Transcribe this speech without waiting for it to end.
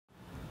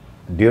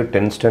Dear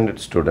 10th standard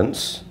students,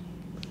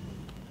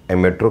 I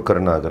am Metro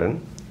Karnagaran.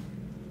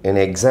 In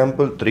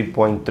example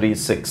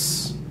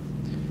 3.36,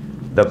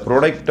 the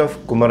product of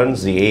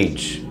Kumarans'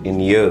 age in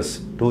years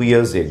 2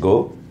 years ago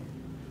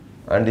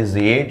and his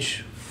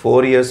age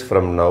 4 years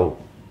from now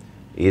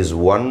is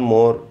one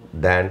more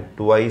than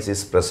twice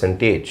his present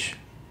age.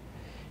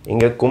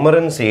 இங்கே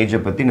குமரன்ஸ் ஏஜை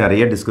பற்றி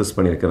நிறைய discuss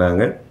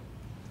பண்ணியிருக்கிறாங்க.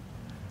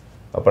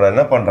 அப்போ நான்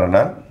என்ன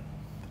பண்ணுறேன்னா,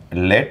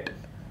 let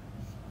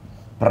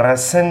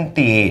present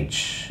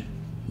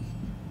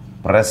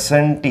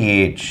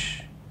age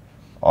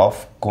of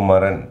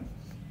Kumaran,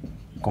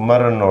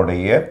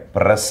 குமரனுடைய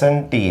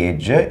present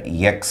age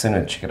xன்னு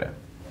வச்சுக்கிறேன்.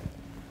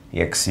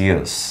 x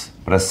years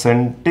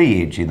present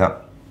age தான்.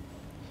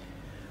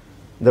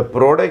 The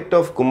product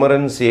of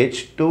Kumaran's age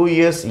 2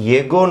 years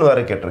agoன்னு வர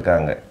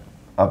கேட்டிருக்காங்க.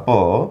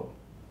 அப்போது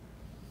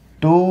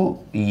 2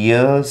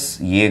 years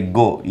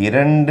ago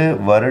 2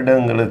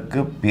 வருடங்களுக்கு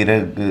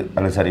பிறகு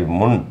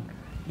முன்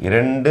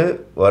 2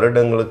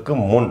 வருடங்களுக்கு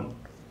முன்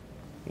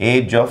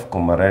ஏஜ் ஆஃப்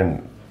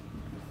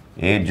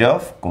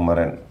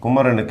குமரன்,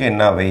 குமரனுக்கு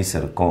என்ன வயசு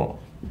இருக்கும்?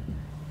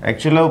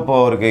 ஆக்சுவலாக இப்போ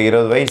அவருக்கு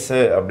 20 வயசு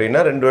அப்படின்னா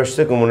 2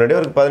 வருஷத்துக்கு முன்னாடி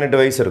அவருக்கு 18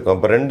 வயசு இருக்கும்.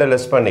 அப்போ 2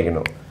 லெஸ்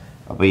பண்ணிக்கணும்.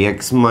 அப்போ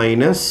எக்ஸ்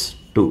மைனஸ்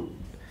 2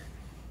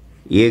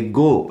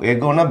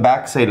 எகோனா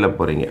பேக் சைடில்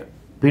போகிறீங்க,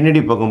 பின்னாடி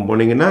பக்கம்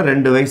போனீங்கன்னா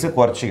 2 வயசு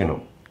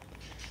குறைச்சிக்கணும்.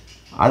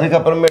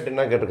 அதுக்கப்புறமேட்டு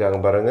என்ன கேட்டிருக்காங்க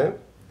பாருங்கள்,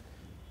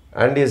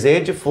 and is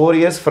age 4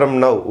 years from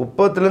now,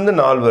 30லேருந்து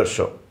 4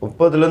 வருஷம்,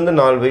 30லேருந்து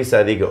 4 வயசு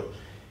அதிகம்.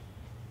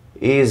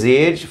 Is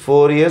age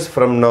 4 years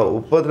from now,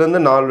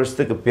 30லேருந்து 4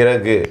 வருஷத்துக்கு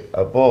பிறகு.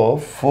 அப்போது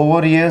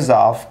 4 years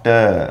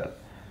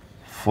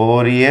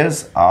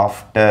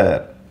after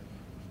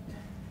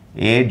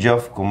age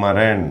of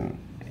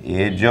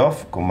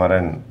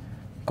Kumaran,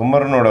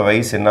 குமரனோட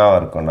வயசு என்னவாக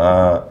இருக்குன்னா,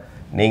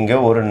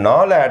 நீங்கள் ஒரு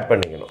 4 ஆட்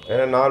பண்ணிக்கணும்.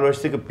 ஏன்னா 4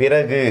 வருஷத்துக்கு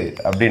பிறகு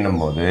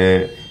அப்படின்னும் போது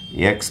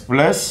எக்ஸ்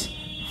ப்ளஸ்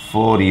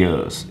 4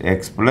 years.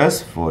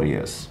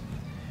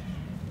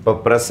 இப்போ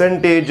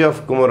ப்ரெசன்டேஜ்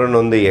ஆஃப் குமரன்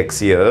வந்து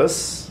எக்ஸ் இயர்ஸ்.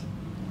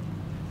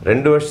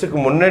 2 வருஷத்துக்கு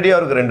முன்னாடி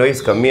அவருக்கு 2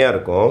 வயசு கம்மியாக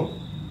இருக்கும்.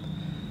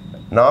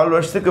 4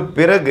 வருஷத்துக்கு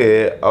பிறகு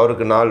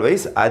அவருக்கு 4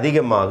 வயசு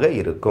அதிகமாக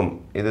இருக்கும்.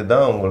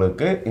 இதுதான்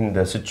உங்களுக்கு இந்த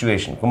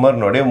சுச்சுவேஷன்.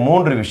 குமரனுடைய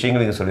 3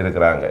 விஷயங்கள் இங்கே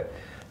சொல்லியிருக்கிறாங்க.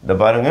 இதை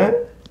பாருங்கள்,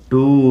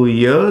 2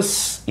 years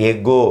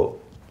ago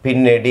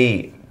பின்னாடி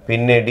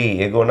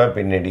எகோனா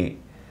பின்னாடி.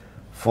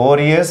 4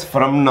 years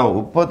from now,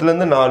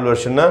 30லேருந்து 4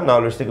 வருஷம்னா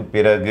 4 வருஷத்துக்கு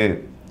பிறகு.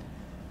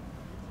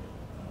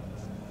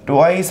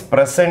 ட்வைஸ்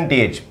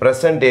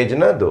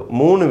ப்ரெசன்டேஜ்னா அது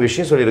 3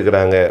 விஷயம்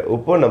சொல்லியிருக்கிறாங்க.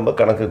 இப்போ நம்ம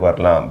கணக்குக்கு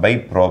வரலாம். பை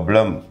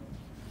ப்ராப்ளம்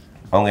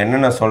அவங்க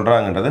என்னென்ன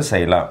சொல்கிறாங்கன்றதை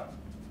செய்யலாம்.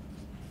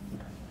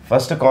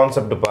 ஃபஸ்ட்டு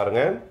கான்செப்ட்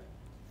பாருங்கள்,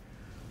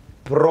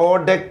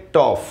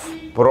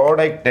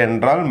 ப்ராடக்ட்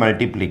என்றால்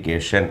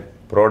மல்டிப்ளிகேஷன்.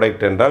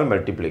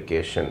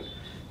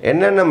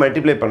 என்னென்ன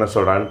மல்டிப்ளை பண்ண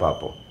சொல்கிறான்னு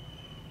பார்ப்போம்.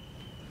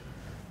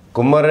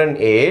 Kumaran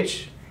age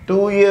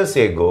 2 years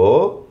ago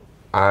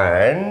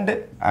and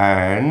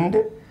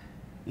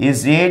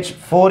is age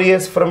 4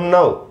 years from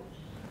now.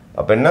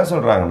 அப்போ என்ன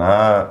சொல்கிறாங்கன்னா,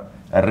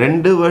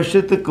 2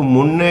 வருஷத்துக்கு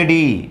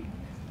முன்னாடி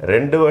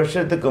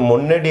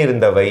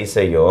இருந்த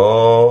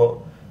வயசையும்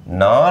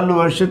 4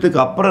 வருஷத்துக்கு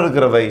அப்புறம்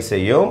இருக்கிற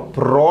வயசையும்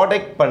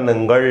ப்ராடக்ட்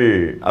பண்ணுங்கள்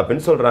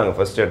அப்படின்னு சொல்கிறாங்க.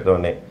 ஃபஸ்ட்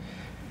எடுத்தோடனே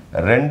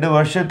 2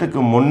 வருஷத்துக்கு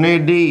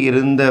முன்னாடி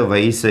இருந்த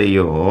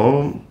வயசையும்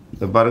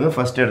பாருங்கள்.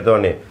 ஃபஸ்ட்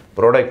எடுத்தோடனே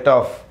ப்ராடக்ட்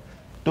ஆஃப்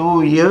 2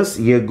 years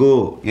ago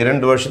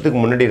 2 வருஷத்துக்கு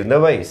முன்னாடி இருந்த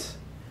வயசு,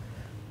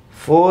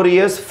 4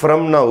 years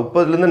from now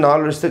 30லேருந்து 4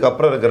 வருஷத்துக்கு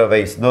அப்புறம் இருக்கிற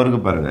வயசு இதோருக்கு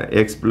பாருங்கள்.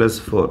 எக்ஸ் ப்ளஸ்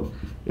 4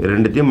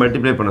 ரெண்டுத்தையும்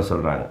மல்டிப்ளை பண்ண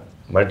சொல்கிறாங்க.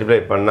 மல்டிப்ளை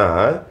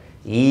பண்ணால்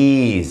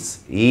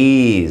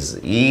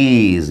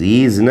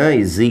ஈஸ்னா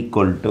is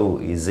equal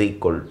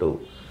to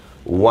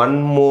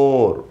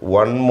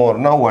one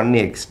Morna 1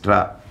 extra,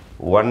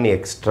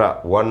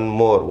 1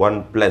 more, 1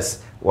 plus,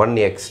 1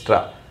 extra,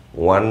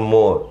 1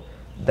 more.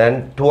 Then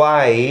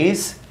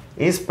twice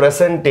is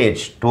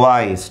percentage.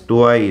 Twice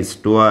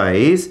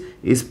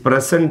is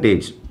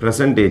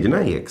percentage na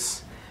x.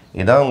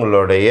 இதான்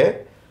உங்களுடைய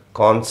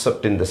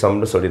கான்செப்ட் இந்த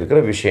சம்மில் சொல்லியிருக்கிற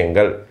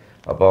விஷயங்கள்.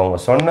 அப்போ அவங்க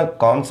சொன்ன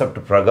கான்செப்ட்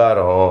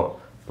பிரகாரம்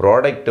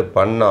ப்ராடக்ட்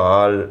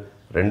பண்ணால்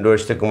 2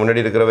 வருஷத்துக்கு முன்னாடி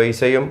இருக்கிற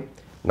வயசையும்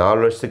 4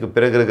 வருஷத்துக்கு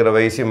பிறகு இருக்கிற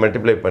வயசையும்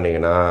மல்டிப்ளை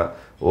பண்ணிங்கன்னா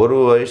 1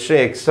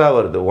 வருஷம் எக்ஸ்ட்ரா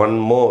வருது, 1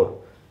 more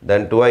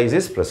then twice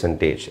is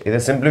percentage. இதை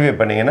சிம்பிளிஃபை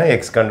பண்ணிங்கன்னா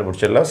எக்ஸ்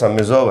கண்டுபிடிச்சிடலாம். Some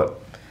is over.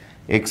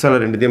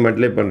 எக்ஸால் ரெண்டுத்தையும்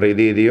மல்டிப்ளை பண்ணுறேன்.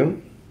 இதையும்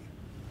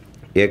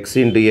X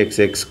into X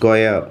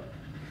square,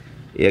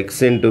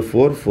 X into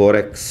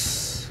 4x,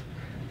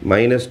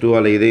 minus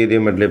 2ஆல்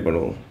இதையும் மல்டிப்ளை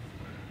பண்ணுவோம்.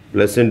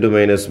 Plus into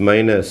minus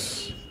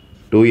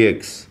 2x,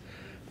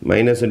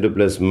 minus into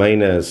plus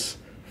minus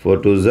 4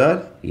 2s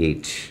are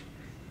 8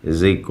 is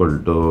equal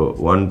to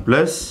 1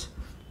 plus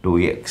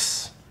 2x.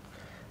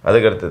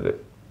 அதுக்கடுத்தது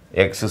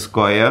X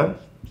square,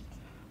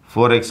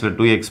 4xல்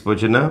 2x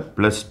போச்சுன்னா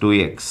plus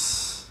 2x,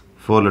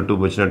 4ல் 2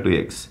 போச்சுன்னா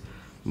 2x,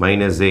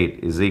 minus 8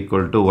 is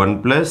equal to 1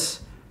 plus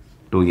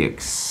 2x.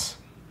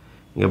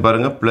 இங்கே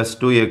பாருங்கள், plus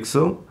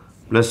 2xும்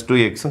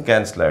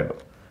cancel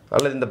ஆகிடும்.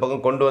 அல்லது இந்த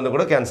பக்கம் கொண்டு வந்து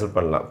கூட கேன்சல்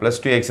பண்ணலாம். ப்ளஸ்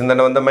 2x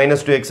இந்தாண்ட வந்தால்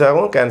மைனஸ் 2x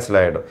ஆகும், கேன்சல்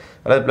ஆகிடும்.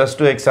 அல்லது ப்ளஸ்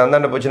 2x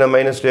அந்தாண்ட போச்சுன்னா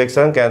மைனஸ் 2x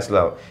ஆகும், கேன்சல்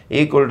ஆகும்.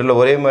 ஈக்குவல்ட்டில்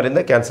ஒரே மாதிரி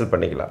இருந்தால் கேன்சல்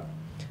பண்ணிக்கலாம்.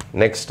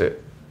 Next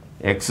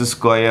X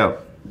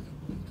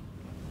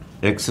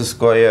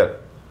square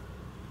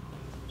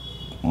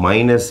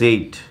minus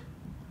 8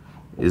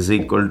 is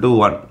equal to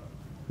 1.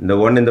 இந்த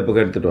 1 இந்த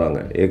பக்கம் எடுத்துட்டு வாங்க.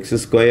 x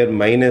square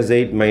minus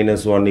 8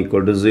 minus 1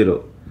 equal to 0.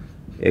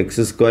 x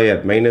square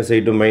minus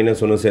 8 to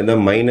minus 1 சேர்ந்தா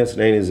minus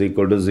 9 is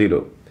equal to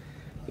 0.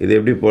 இது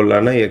எப்படி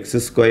போடலாம்னா x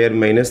square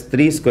minus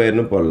 3 square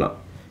னு போடலாம்.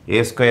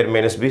 a square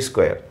minus b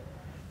square.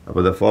 அப்போ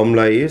the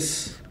formula is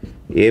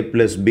a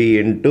plus b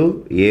into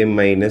a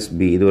minus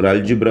b. இது ஒரு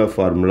algebra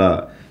formula.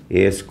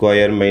 a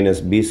square minus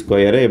b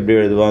square எப்படி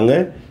எழுதுவாங்க?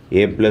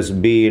 a plus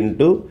b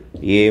into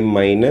a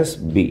minus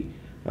b.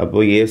 அப்போ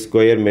a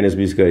square minus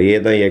b square. a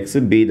தான் x,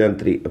 b தான்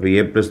 3. அப்போ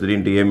a plus 3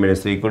 into a minus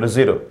 3 equal to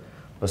 0.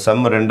 இப்போ sum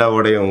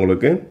ரெண்டாவோடைய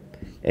உங்களுக்கு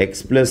x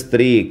plus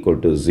 3 equal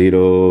to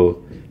 0,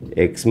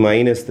 x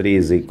minus 3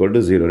 is equal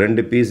to 0.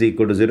 ரெண்டு p is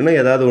equal to 0 னா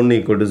ஏதாவது ஒன்று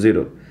equal to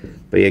 0.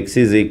 இப்போ x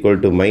is equal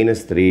to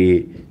minus 3,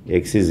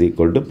 x is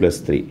equal to plus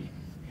 3.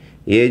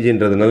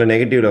 ஏஜ்ன்றதுனால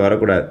நெகட்டிவில்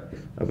வரக்கூடாது.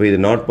 அப்போ இது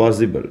நாட்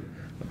பாசிபிள்.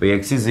 அப்போ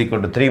x is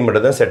equal to 3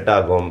 மட்டும் தான் செட்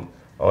ஆகும்.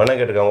 அவனா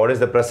கேட்டிருக்காங்க வாட்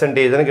இஸ் த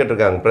பர்சன்டேஜ்னு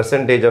கேட்டிருக்காங்க.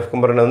 பர்சன்டேஜ் ஆஃப்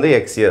குமரன் வந்து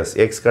x இயர்ஸ்,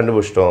 x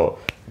கண்டுபிடிச்சிட்டோம்.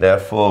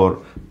 therefore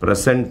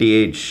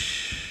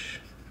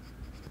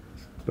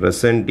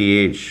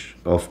percentage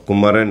of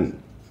Kumaran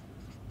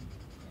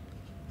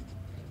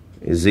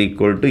is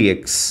equal to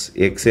x.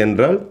 x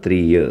என்றால்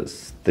 3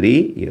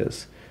 years.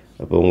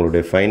 அப்போ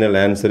உங்களுடைய final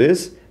answer is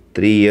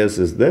 3 years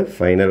is the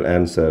final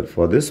answer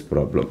for this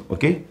problem.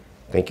 Okay,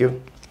 thank you.